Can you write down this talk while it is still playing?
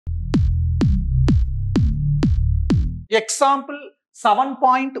Example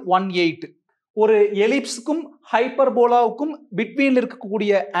 7.18 ஒரு எலிப்ஸ்க்கும் ஹைப்பர்போலாவுக்கும் பிட்வீன்ல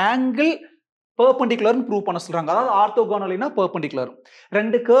இருக்கக்கூடிய angle பெர்பெண்டிகுலர்னு prove பண்ண சொல்றாங்க. அதாவது ஆர்த்தோகோனல்னா பெர்பெண்டிகுலர்.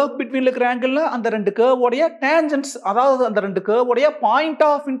 ரெண்டு கர்வ் பிட்வீன்ல இருக்கிற ஆங்கிள்னா அந்த ரெண்டு கர்வ் உடைய டேஞ்சன்ட்ஸ், அதாவது அந்த ரெண்டு கர்வ் உடைய பாயிண்ட்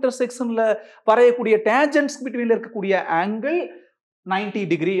ஆஃப் இன்டர்செக்ஷன்ல வரையக்கூடிய டேஞ்சன்ட்ஸ் பிட்வீன்ல இருக்கக்கூடிய ஆங்கிள் 90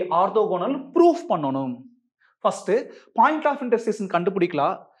 டிகிரி ஆர்த்தோகோனல் ப்ரூஃப் பண்ணணும். ஃபர்ஸ்ட் பாயிண்ட் ஆஃப் இன்டர்செக்ஷன்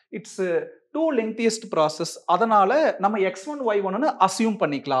கண்டுபிடிக்கலாம். It's two லெங்தியஸ்ட் process. அதனால நம்ம x1 y1 னு அஸ்யூம்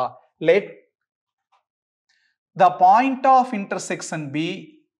பண்ணிக்கலாம். let the point of intersection be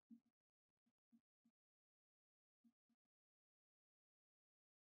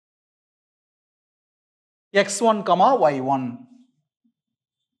x1, y1.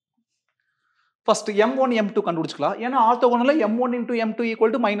 First m1 m2 கண்டுபிடிச்சுக்கலாம். ஏன்னா ஆர்த்தோகோனல்ல m1 into m2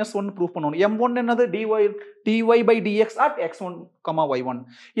 equal to -1 proof பண்ணணும். m1 என்னது dy by dx at x1, y1.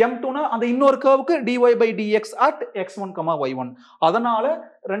 m2 னா அந்த இன்னொரு கர்வுக்கு dy by dx at x1, y1. அதனால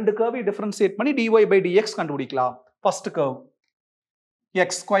ரெண்டு கர்வை differentiate பண்ணி dy by dx கண்டுபிடிக்கலாம். First curve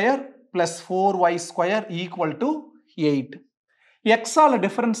x² plus 4y² equal to 8. x ஆல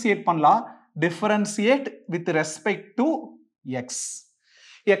டிஃபரன்ஷியேட் பண்ணலாம். differentiate with respect to x.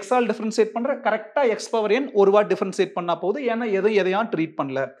 x all differentiate பண்ற கரெக்டா x பவர் n ஒரு வாட் டிஃபரன்ஷியேட் பண்ணா போது. ஏன்னா எதையும் ட்ரீட்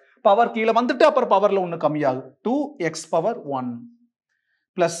பண்ணல. பவர் கீழே வந்துட்டு அப்புறம் பவர்ல ஒன்னு கம்மியாகும். 2x பவர் 1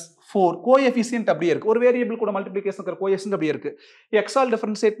 பிளஸ் 4 கோஎஃபிஷியன்ட் அப்படியே இருக்கு. ஒரு வேரியபிள் கூட மல்டிப்ளிகேஷன் இருக்கிற கோஎஃபிஷியன்ட் அப்படியே இருக்கு. x ஆல்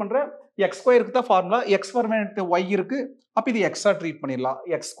டிஃபரன்ஷியேட் பண்ற x² க்கு தான் ஃபார்முலா. x பவர் y இருக்கு. அப்ப இது x ஆ ட்ரீட் பண்ணிடலாம்.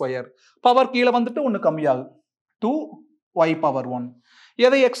 x². பவர் கீழே வந்துட்டு ஒன்னு கம்மியாகும். 2y power 1.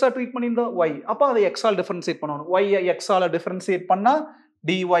 எதை x ஆ ட்ரீட் பண்ணியிருந்தோம் y. அப்ப அதை x ஆல் டிஃபரன்ஷியேட் பண்ணணும். y x ஆல டிஃபரன்ஷியேட் பண்ணா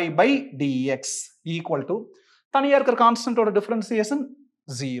dy by dx equal to தனியா இருக்கிற கான்ஸ்டன்டோட டிஃபரன்சியேஷன்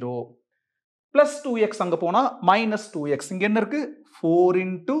 0 plus 2x அங்க போனா minus 2x. இங்க என்ன இருக்கு 4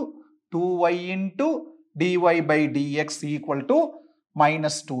 into 2y into dy by dx equal to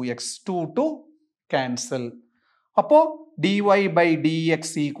minus 2x. 2 to cancel. அப்போ dy by dx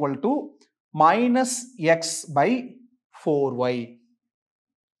equal to minus x by 4y.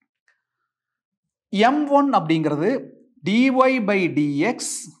 m1 அப்படிங்கிறது dy by dx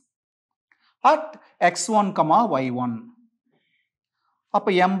at x1, y1.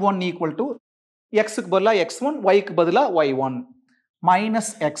 அப்ப m1 equal to x க்கு பதிலா x1, y க்கு பதிலா y1 minus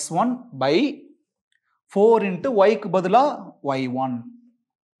x1 by 4 into y க்கு பதிலா y1.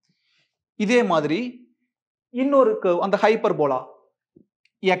 இதே மாதிரி இன்னொரு அந்த hyperbola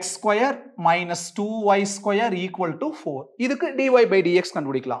x² minus 2y² equal to 4. இதுக்கு dy by dx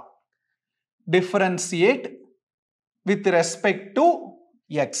கண்டுபிடிக்கலாம். differentiate with respect to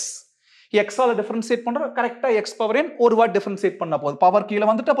x. x ஆல டிஃபரன்ஷியேட் பண்ற கரெக்ட்டா x பவர் n ஒரு வாட் டிஃபரன்ஷியேட் பண்ணா போதும். பவர் கீழ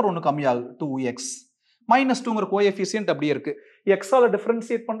வந்துட்டு அப்புறம் ஒன்னு கம்மியாகும். 2x -2ங்கற கோஎஃபிஷியன்ட் அப்படியே இருக்கு. x ஆல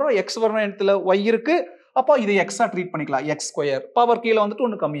டிஃபரன்ஷியேட் பண்றோம். x வர இடத்துல y இருக்கு. அப்ப இதை x ஆ ட்ரீட் பண்ணிக்கலாம். x². பவர் கீழ வந்துட்டு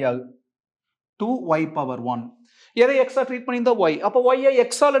ஒன்னு கம்மியாகும். 2y power 1. எதை x ஆ ட்ரீட் பண்ணியிருந்தா y. அப்ப y ஐ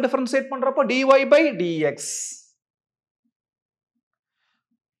x ஆல டிஃபரன்ஷியேட் பண்றப்ப dy by dx.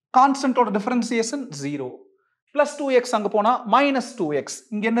 கான்ஸ்டன்டோட differentiation 0 plus 2x அங்க போனா minus 2x.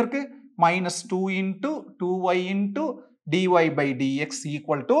 இங்க என்ன இருக்கு minus 2 into 2y into dy by dx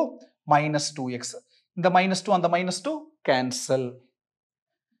equal to minus 2x. இந்த minus 2 அந்த minus 2 cancel.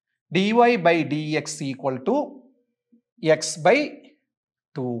 dy by dx equal to x by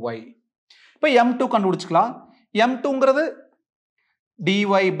 2y. இப்ப m2 கண்டுபிடிச்சுக்கலாம். m2ங்கிறது dy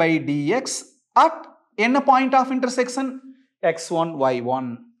by dx at என்ன point of intersection x1 y1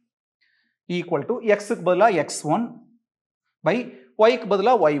 equal to x க்கு பதிலா x1 by y க்கு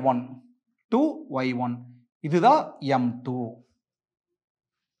பதிலா y1 to y1. இதுதான் m2.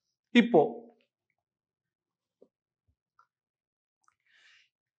 இப்போ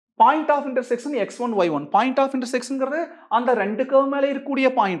point of intersection x1 y1. Point of இன்டர்செக்ஷன்ங்கிறது அந்த ரெண்டு கர்வ் மேல இருக்கக்கூடிய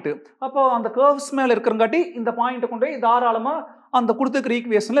பாயிண்ட். அப்போ அந்த கர்வ்ஸ் மேல இருக்கறங்காட்டி இந்த பாயிண்ட கொண்டு போய் தாராளமா அந்த கொடுத்திருக்கிற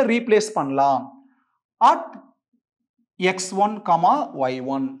ஈக்குவேஷன்ல ரீப்ளேஸ் பண்ணலாம். at x1,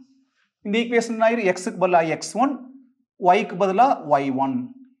 y1. இந்த ஈக்குவேஷன் ஆயிரு x க்கு பதிலா x1, y க்கு பதிலா y1.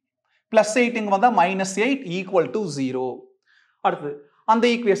 பிளஸ் 8 இங்க வந்தா -8 equal to 0. அடுத்து அந்த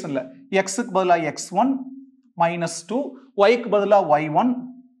ஈக்குவேஷன்ல x க்கு பதிலா x1 -2, y க்கு பதிலா y1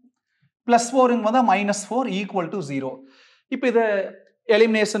 பிளஸ் 4 இங்க வந்தா -4 equal to 0. இப்போ இத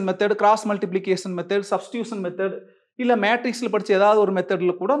elimination method, cross multiplication method, substitution method இல்ல மேட்ரிக்ஸ்ல படிச்ச ஏதாவது ஒரு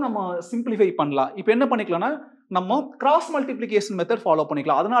மெத்தட்ல கூட நம்ம சிம்பிளிஃபை பண்ணலாம். இப்போ என்ன பண்ணிக்கலாம்னா நம்ம கிராஸ் மல்டிப்ளிகேஷன் மெத்தட் ஃபாலோ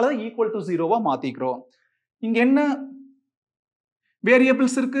பண்ணிக்கலாம். அதனால தான் ஈக்குவல் டு 0வா மாத்திக்கிறோம். இங்க என்ன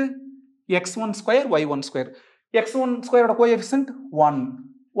வேரியபிள்ஸ் இருக்கு x1² y1². x1² ஓட கோஎஃபிஷியன்ட் 1,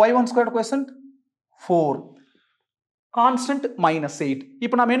 y1² கோஎஃபிஷியன்ட் 4. கான்ஸ்டன்ட் -8.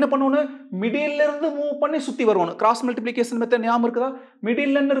 இப்போ நம்ம என்ன பண்ணுவோம், மிடில்ல இருந்து மூவ் பண்ணி சுத்தி வருவோம். கிராஸ் மல்டிப்ளிகேஷன் மெத்தட் ஞாபகம் இருக்குதா?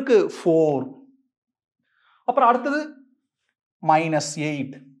 மிடில்ல என்ன இருக்கு 4, அப்புறம் அடுத்தது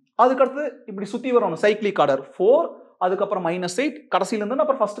 -8, அதுக்கு அடுத்து இப்படி சுத்தி வரணும் சைக்கிளிக் ஆர்டர் 4, அதுக்கப்புறம் -8, கடைசியில இருந்து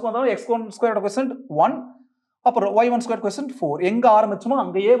அப்புறம் ஃபர்ஸ்ட்க்கு வந்தாலும் x1 ஸ்கொயர் கோஎஃபிஷியன்ட் 1, அப்புறம் y1 ஸ்கொயர் கோஎஃபிஷியன்ட் 4. எங்க ஆரம்பிச்சோமோ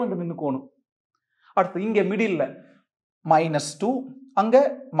அங்கேயே வந்து நின்னுக்கணும். அடுத்து இங்க மிடில்ல -2, அங்க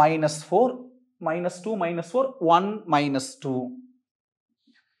 -4, -2 -4 1 -2.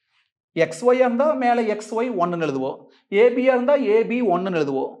 xy இருந்தா மேல xy 1 ன்னு எழுதுவோம், ab இருந்தா ab 1 ன்னு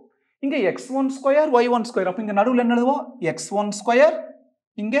எழுதுவோம். இங்க x1 ஸ்கொயர் y1 ஸ்கொயர், அப்ப இங்க நடுவுல என்ன எழுதுவோம், x1 ஸ்கொயர்,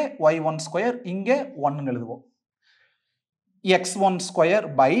 இங்க y1 ஸ்கொயர், இங்க 1 ன்னு எழுதுவோம். x1 ஸ்கொயர்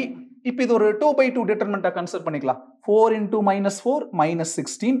பை, இப்போ இது ஒரு 2/2 டிட்டர்மினன்ட்டா கன்சிடர் பண்ணிக்கலாம். 4 into -4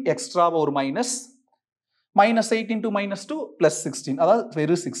 -16, எக்ஸ்ட்ராவா ஒரு மைனஸ், -8 into -2 +16, அதாவது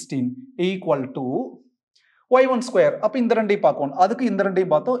வெறும் 16 ஈக்குவல் டு y1 ஸ்கொயர். அப்ப இந்த ரெண்டையும் பார்க்கணும், அதுக்கு இந்த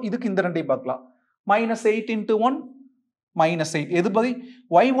ரெண்டையும் பார்த்தோம், இதுக்கு இந்த ரெண்டையும் பார்க்கலாம். -8 into 1 -8, எது by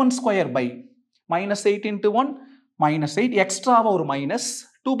y1 square by -8 into 1 -8, எக்ஸ்ட்ராவா ஒரு மைனஸ்,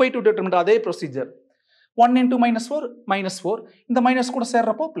 2/2 டிட்டர்மினன்ட் அதே ப்ரொசீஜர். 1 into -4 -4, இந்த மைனஸ் கூட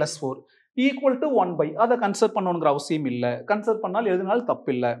சேர்றப்போ +4 ஈக்குவல் டு 1/, அதை கன்சிடர் பண்ணணுங்கிற அவசியம் இல்லை. கன்சிடர் பண்ணால் எழுதினாலும்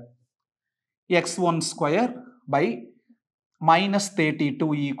தப்பு இல்லை. x1 square by -32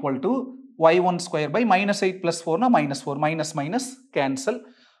 equal to y1 square by -8 + 4 னா -4, minus minus cancel,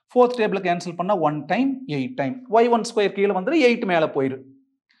 fourth table cancel பண்ணா 1 டைம் 8 டைம், y1 ஸ்கொயர் கீழே வந்து 8 மேலே போயிரு.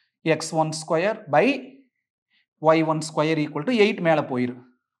 x1 square by y1 square equal to 8 மேலே போயிரு.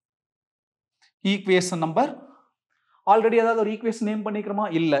 ஈக்குவேஷன் நம்பர் ஆல்ரெடி ஏதாவது ஒரு ஈக்குவேஷன் நேம் பண்ணிக்கிறோமா?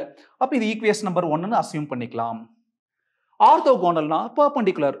 இல்ல. அப்ப இது ஈக்குவேஷன் நம்பர் 1 ன்னு அஸ்யூம் பண்ணிக்கலாம். ஆர்த்தோகோனல்னா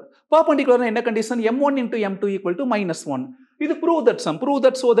பெர்பெண்டிகுலர். பெர்பெண்டிகுலர்னா என்ன condition? m1 into m2 equal to -1. இது prove that sum, prove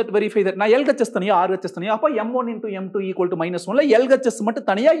that, so that, verify that. நான் LHS தனியா RHS தனியா, அப்ப m1 into m2 equal to -1 ல LHS மட்டும்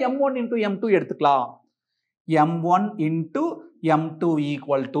தனியா m1 into m2 எடுத்துக்கலாம். m1 into m2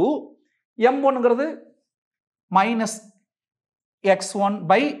 equal to m1ங்கிறது -x1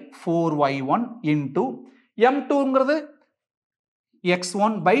 by 4y1 into m2ங்கிறது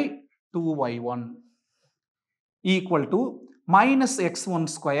x1 by 2y1 equal to -x1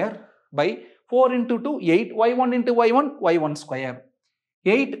 square by 4 into 2 8, y1 into y1 y1 square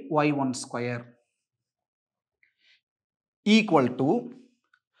 8 y1 square equal to,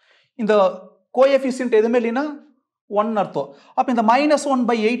 இந்த coefficient எதுவுமே இல்லைன்னா 1 அர்த்தம். அப்ப இந்த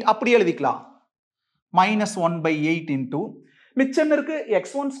 -1/8 அப்படியே எழுதிக்கலாம். -1/8 into மிச்சம் இருக்கு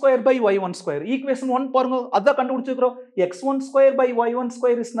x1 square by y1 square. Equation 1 பாருங்க, அதான் கண்டுபிடிச்சிருக்கிறோம். x1 square by y1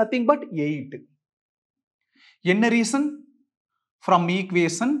 square is nothing but 8. என்ன reason? From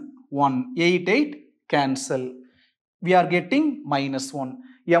equation 1 8 8 cancel, we are getting -1.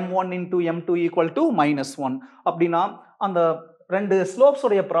 m1 into m2 equal to -1. அப்படின்னா அந்த ரெண்டு ஸ்லோப்ஸ்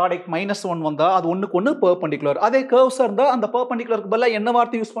உடைய ப்ராடக்ட் -1 வந்தா அது ஒண்ணுக்கு ஒண்ணு பெர்பெண்டிகுலர். அதே கர்வ்ஸ் இருந்தா அந்த பெர்பெண்டிகுலருக்கு பதிலா என்ன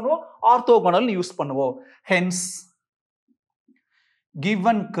வார்த்தை யூஸ் பண்ணுவோம்? ஆர்த்தோகோனல் யூஸ் பண்ணுவோம். Hence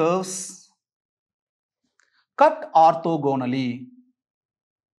given curves cut orthogonally.